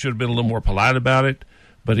 Maybe he should have been a little more polite about it,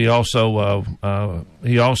 but he also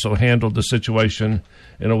handled the situation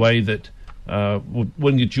in a way that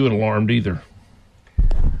wouldn't get you alarmed either.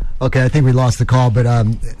 Okay, I think we lost the call, but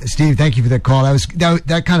Steve, thank you for that call.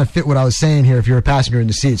 That kind of fit what I was saying here. If you're a passenger in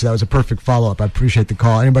the seat, so that was a perfect follow-up. I appreciate the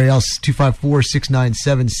call. Anybody else?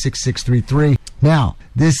 254-697-6633. Now,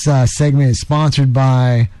 this segment is sponsored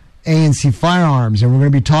by A&C Firearms, and we're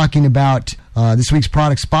going to be talking about this week's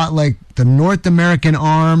product spotlight: the North American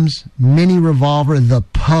Arms Mini Revolver, the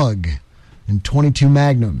Pug, and .22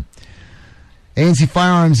 Magnum. A&C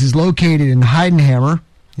Firearms is located in Heidenhammer,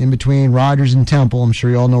 in between Rogers and Temple. I'm sure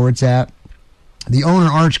you all know where it's at. The owner,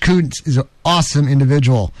 Arch Koontz, is an awesome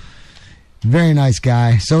individual. Very nice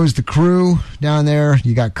guy. So is the crew down there.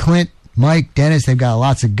 You got Clint, Mike, Dennis. They've got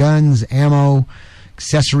lots of guns, ammo,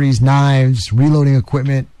 accessories, knives, reloading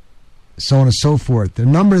equipment, so on and so forth. The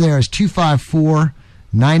number there is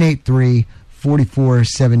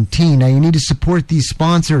 254-983-4417. Now, you need to support these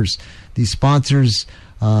sponsors. These sponsors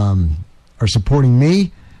are supporting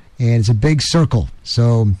me, and it's a big circle.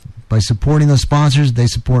 So by supporting those sponsors, they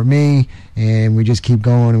support me, and we just keep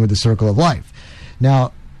going with the circle of life.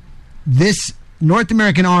 Now, this North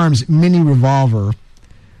American Arms Mini Revolver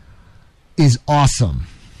is awesome.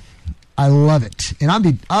 I love it. And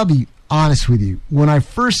I'll be honest with you. When I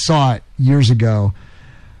first saw it years ago,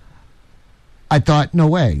 I thought, no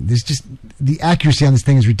way. The accuracy on this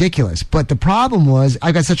thing is ridiculous. But the problem was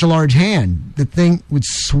I got such a large hand. The thing would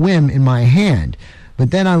swim in my hand.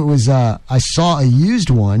 But then I saw a used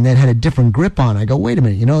one that had a different grip on it. I go, wait a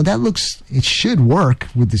minute, it should work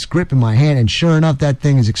with this grip in my hand. And sure enough, that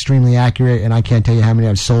thing is extremely accurate. And I can't tell you how many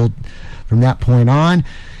I've sold from that point on,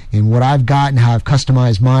 and what I've got and how I've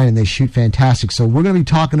customized mine, and they shoot fantastic. So we're going to be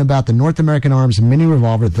talking about the North American Arms Mini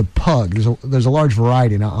Revolver, the Pug. There's a large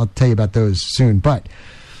variety, and I'll tell you about those soon. But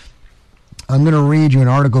I'm going to read you an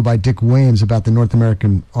article by Dick Williams about the North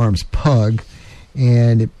American Arms Pug,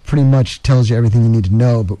 and it pretty much tells you everything you need to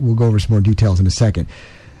know, but we'll go over some more details in a second.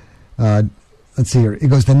 Let's see here. It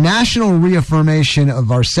goes, the national affirmation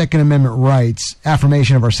of our Second Amendment rights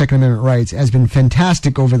has been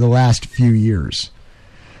fantastic over the last few years.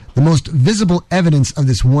 The most visible evidence of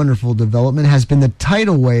this wonderful development has been the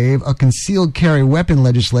tidal wave of concealed carry weapon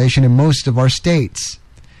legislation in most of our states.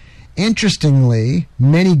 Interestingly,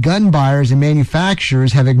 many gun buyers and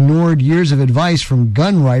manufacturers have ignored years of advice from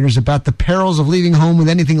gun writers about the perils of leaving home with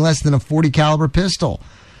anything less than a .40 caliber pistol.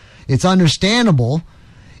 It's understandable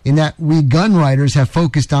in that we gun writers have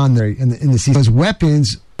focused on those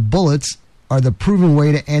weapons. Bullets are the proven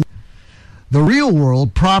way to end. The real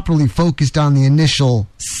world properly focused on the initial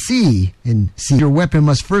C in C. Your weapon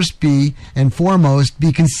must first be and foremost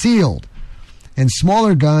be concealed, and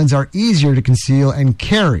smaller guns are easier to conceal and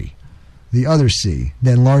carry, the other C,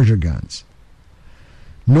 than larger guns.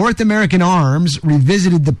 North American Arms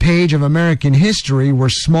revisited the page of American history where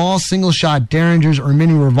small single-shot derringers or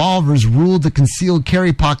mini revolvers ruled the concealed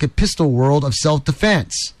carry pocket pistol world of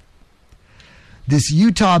self-defense. This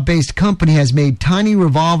Utah-based company has made tiny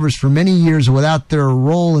revolvers for many years without their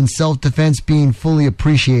role in self-defense being fully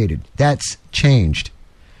appreciated. That's changed.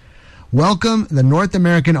 Welcome the North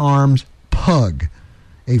American Arms Pug,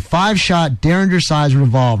 a 5-shot derringer-sized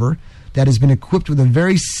revolver that has been equipped with a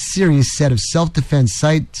very serious set of self-defense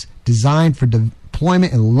sights designed for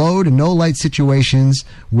deployment in low to no light situations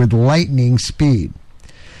with lightning speed.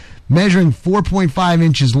 Measuring 4.5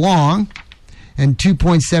 inches long and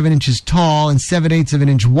 2.7 inches tall and 7/8 of an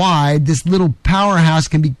inch wide, this little powerhouse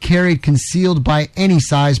can be carried concealed by any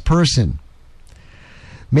size person.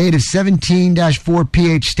 Made of 17-4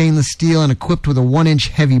 pH stainless steel and equipped with a 1-inch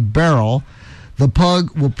heavy barrel, the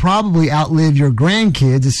Pug will probably outlive your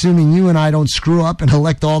grandkids, assuming you and I don't screw up and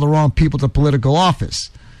elect all the wrong people to political office.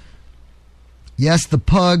 Yes, the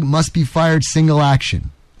Pug must be fired single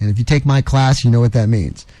action. And if you take my class, you know what that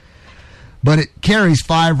means. But it carries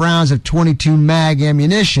 5 rounds of 22 mag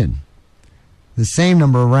ammunition, the same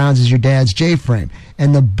number of rounds as your dad's J-frame.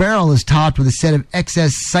 And the barrel is topped with a set of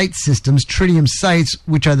XS sight systems, tritium sights,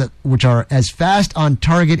 which are as fast on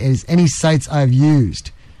target as any sights I've used.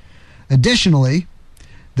 Additionally,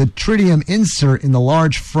 the tritium insert in the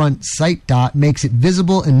large front sight dot makes it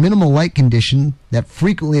visible in minimal light conditions that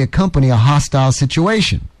frequently accompany a hostile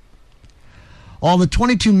situation. While the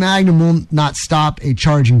 22 Magnum will not stop a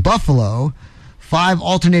charging buffalo, 5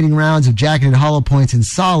 alternating rounds of jacketed hollow points and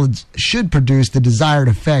solids should produce the desired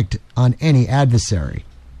effect on any adversary.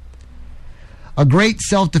 A great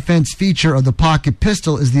self-defense feature of the pocket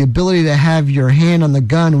pistol is the ability to have your hand on the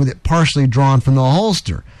gun with it partially drawn from the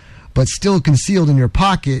holster, but still concealed in your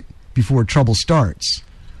pocket before trouble starts.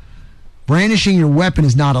 Brandishing your weapon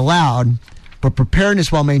is not allowed, but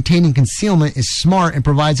preparedness while maintaining concealment is smart and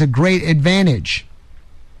provides a great advantage.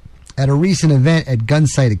 At a recent event at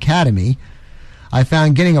Gunsight Academy, I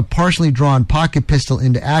found getting a partially drawn pocket pistol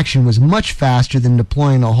into action was much faster than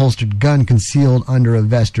deploying a holstered gun concealed under a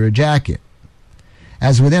vest or a jacket.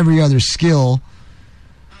 As with every other skill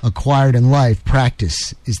acquired in life,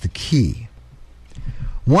 practice is the key.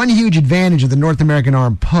 One huge advantage of the North American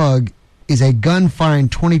Armed Pug is a gun firing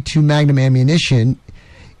 22 Magnum ammunition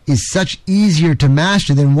is such easier to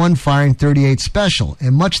master than one firing 38 Special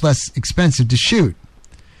and much less expensive to shoot.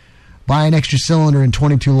 Buy an extra cylinder and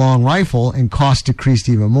 22 long rifle and cost decreased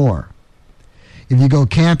even more. If you go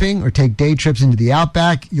camping or take day trips into the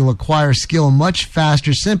outback, you'll acquire skill much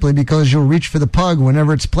faster simply because you'll reach for the Pug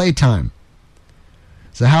whenever it's playtime.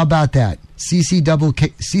 So how about that?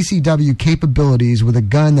 CCW capabilities with a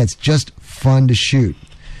gun that's just fun to shoot.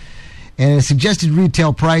 And a suggested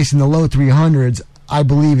retail price in the low 300s, I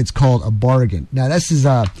believe it's called a bargain. Now, this is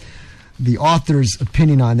the author's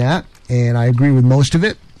opinion on that, and I agree with most of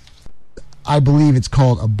it. I believe it's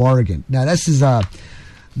called a bargain. Now, this is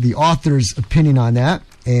the author's opinion on that,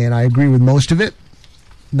 and I agree with most of it,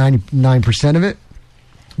 99% of it.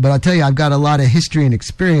 But I'll tell you, I've got a lot of history and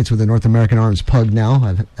experience with the North American Arms Pug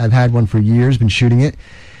now. I've had one for years, been shooting it.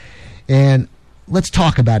 And let's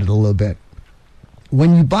talk about it a little bit.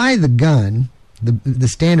 When you buy the gun, the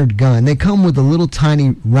standard gun, they come with the little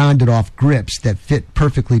tiny rounded off grips that fit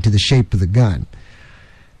perfectly to the shape of the gun.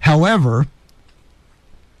 However,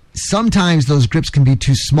 sometimes those grips can be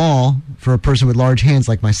too small for a person with large hands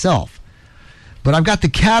like myself. But I've got the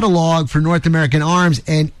catalog for North American Arms,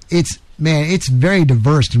 and it's very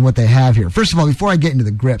diverse in what they have here. First of all, before I get into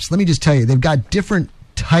the grips, let me just tell you, they've got different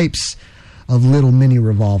types of little mini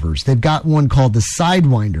revolvers. They've got one called the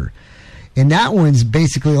Sidewinder, and that one's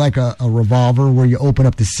basically like a revolver where you open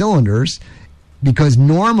up the cylinders, because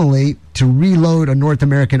normally to reload a North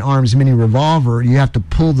American Arms mini revolver, you have to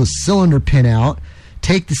pull the cylinder pin out,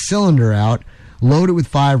 take the cylinder out, load it with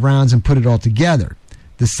 5 rounds, and put it all together.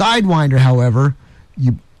 The Sidewinder, however,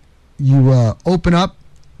 you open up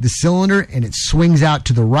the cylinder and it swings out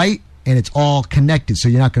to the right and it's all connected, so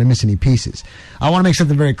you're not going to miss any pieces. I want to make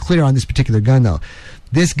something very clear on this particular gun, though.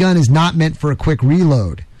 This gun is not meant for a quick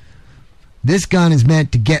reload. This gun is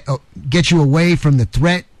meant to get you away from the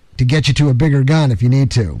threat, to get you to a bigger gun if you need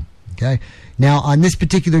to. Okay. Now, on this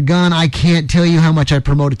particular gun, I can't tell you how much I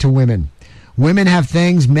promote it to women. Women have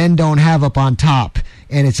things men don't have up on top,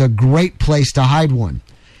 and it's a great place to hide one.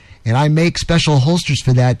 And I make special holsters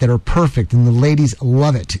for that are perfect, and the ladies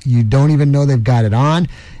love it. You don't even know they've got it on.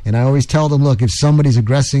 And I always tell them, look, if somebody's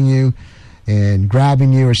aggressing you and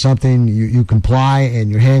grabbing you or something, you comply,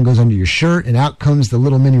 and your hand goes under your shirt, and out comes the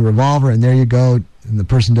little mini revolver, and there you go, and the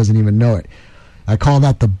person doesn't even know it. I call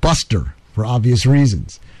that the Buster for obvious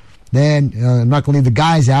reasons. Then, I'm not going to leave the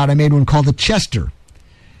guys out, I made one called the Chester.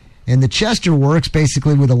 And the Chester works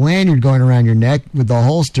basically with a lanyard going around your neck with the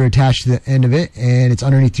holster attached to the end of it, and it's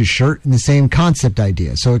underneath your shirt, and the same concept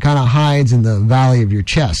idea. So it kind of hides in the valley of your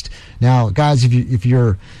chest. Now, guys, if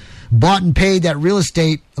you're bought and paid that real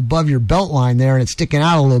estate above your belt line there and it's sticking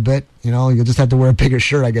out a little bit, you'll just have to wear a bigger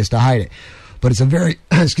shirt, I guess, to hide it. But it's a very,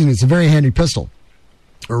 it's a very handy pistol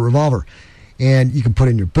or revolver. And you can put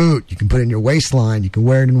it in your boot, you can put it in your waistline, you can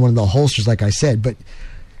wear it in one of the holsters, like I said. But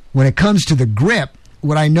when it comes to the grip,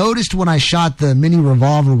 what I noticed when I shot the mini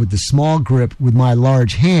revolver with the small grip with my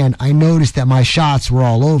large hand, I noticed that my shots were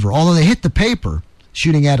all over. Although they hit the paper,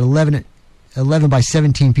 shooting at 11 by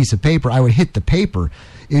 17 piece of paper, I would hit the paper.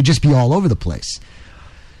 It would just be all over the place.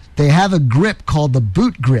 They have a grip called the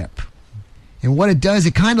boot grip. And what it does,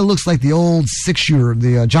 it kind of looks like the old 6-shooter,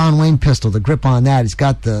 the John Wayne pistol, the grip on that. It's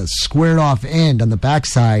got the squared off end on the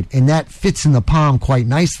backside, and that fits in the palm quite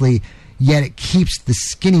nicely, yet it keeps the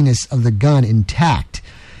skinniness of the gun intact.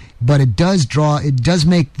 But it does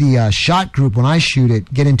make the shot group, when I shoot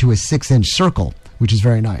it, get into a 6-inch circle, which is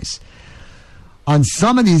very nice. On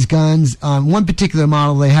some of these guns, on one particular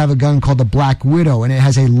model, they have a gun called the Black Widow, and it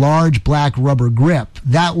has a large black rubber grip.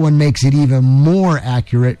 That one makes it even more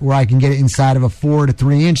accurate, where I can get it inside of a 4 to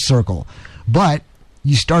 3-inch circle. But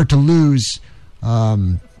you start to lose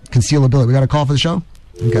concealability. We got a call for the show?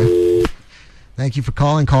 Okay. Thank you for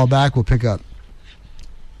calling. Call back. We'll pick up.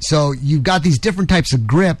 So you've got these different types of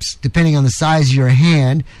grips, depending on the size of your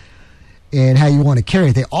hand and how you want to carry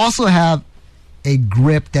it. They also have a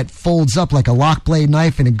grip that folds up like a lock blade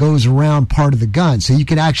knife, and it goes around part of the gun, so you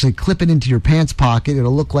can actually clip it into your pants pocket.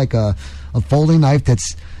 It'll look like a folding knife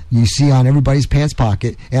that's you see on everybody's pants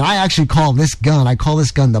pocket. And I actually call this gun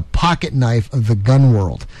the pocket knife of the gun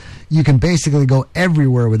world. You can basically go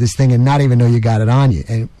everywhere with this thing and not even know you got it on you.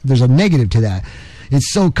 And there's a negative to that.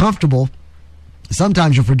 It's so comfortable,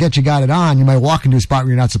 sometimes you'll forget you got it on. You might walk into a spot where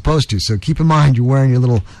you're not supposed to. So keep in mind you're wearing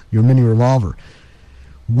your mini revolver.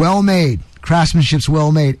 Well made. Craftsmanship's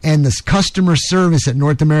well made, and this customer service at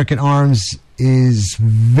North American Arms is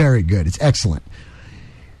very good. It's excellent.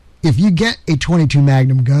 If you get a .22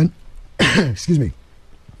 Magnum gun, excuse me,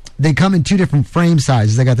 they come in 2 different frame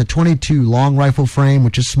sizes. They got the .22 long rifle frame,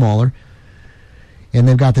 which is smaller, and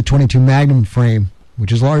they've got the .22 Magnum frame,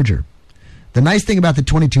 which is larger. The nice thing about the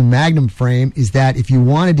 .22 Magnum frame is that if you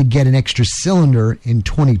wanted to get an extra cylinder in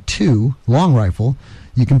 .22 long rifle,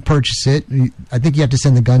 you can purchase it. I think you have to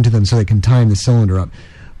send the gun to them so they can time the cylinder up.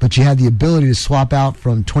 But you have the ability to swap out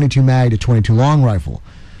from .22 mag to .22 long rifle.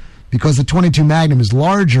 Because the .22 Magnum is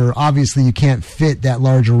larger, obviously you can't fit that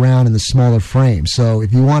larger round in the smaller frame. So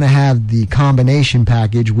if you want to have the combination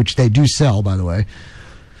package, which they do sell, by the way,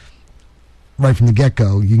 right from the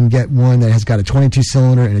get-go, you can get one that has got a .22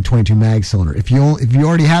 cylinder and a .22 mag cylinder. If you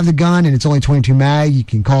already have the gun and it's only .22 mag, you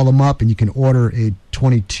can call them up and you can order a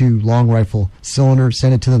 .22 long rifle cylinder,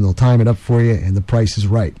 send it to them, they'll time it up for you, and the price is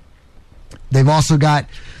right. They've also got,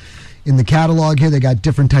 in the catalog here, they got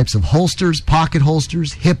different types of holsters, pocket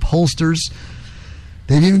holsters, hip holsters.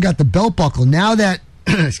 They've even got the belt buckle. Now that,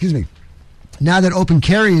 excuse me, now that open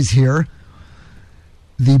carry is here,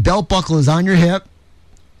 the belt buckle is on your hip,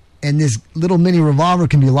 and this little mini revolver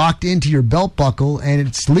can be locked into your belt buckle, and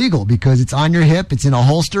it's legal because it's on your hip, it's in a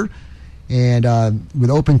holster, and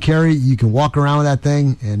with open carry, you can walk around with that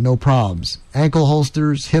thing and no problems. Ankle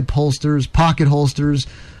holsters, hip holsters, pocket holsters,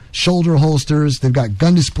 shoulder holsters. They've got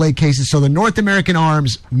gun display cases. So the North American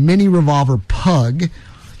Arms mini revolver Pug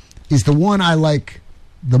is the one I like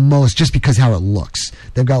the most just because how it looks.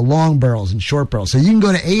 They've got long barrels and short barrels. So you can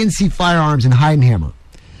go to A&C Firearms in Heidenhammer.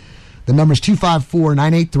 The number is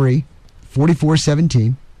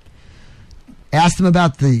 254-983-4417. Ask them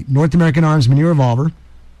about the North American Arms mini revolver.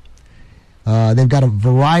 They've got a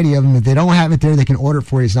variety of them. If they don't have it there, they can order it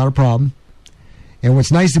for you. It's not a problem. And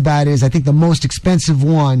what's nice about it is I think the most expensive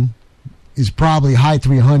one is probably high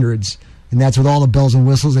 300s, and that's with all the bells and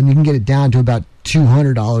whistles, and you can get it down to about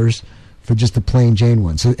 $200 for just the plain Jane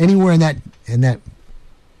one. So anywhere in that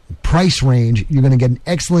price range, you're going to get an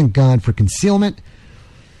excellent gun for concealment.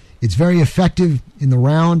 It's very effective in the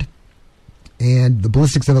round, and the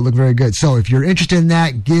ballistics of it look very good. So if you're interested in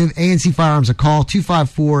that, give A&C Firearms a call,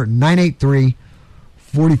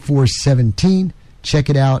 254-983-4417.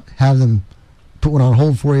 Check it out. Have them put one on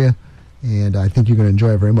hold for you, and I think you're going to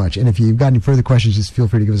enjoy it very much. And if you've got any further questions, just feel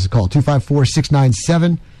free to give us a call,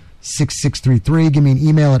 254-697-6633. Give me an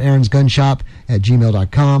email at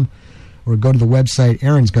aaronsgunshop@gmail.com, or go to the website,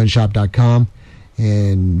 aaronsgunshop.com,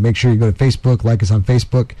 and make sure you go to Facebook, like us on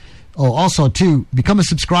Facebook. Oh, also, too, become a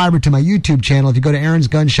subscriber to my YouTube channel. If you go to Aaron's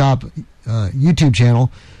Gun Shop YouTube channel,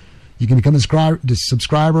 you can become a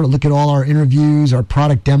subscriber, look at all our interviews, our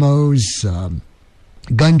product demos,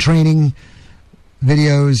 gun training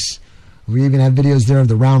videos. We even have videos there of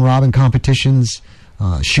the round robin competitions,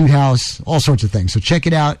 shoot house, all sorts of things. So check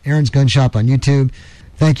it out, Aaron's Gun Shop on YouTube.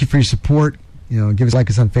 Thank you for your support. Give us like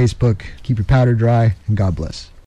us on Facebook. Keep your powder dry, and God bless.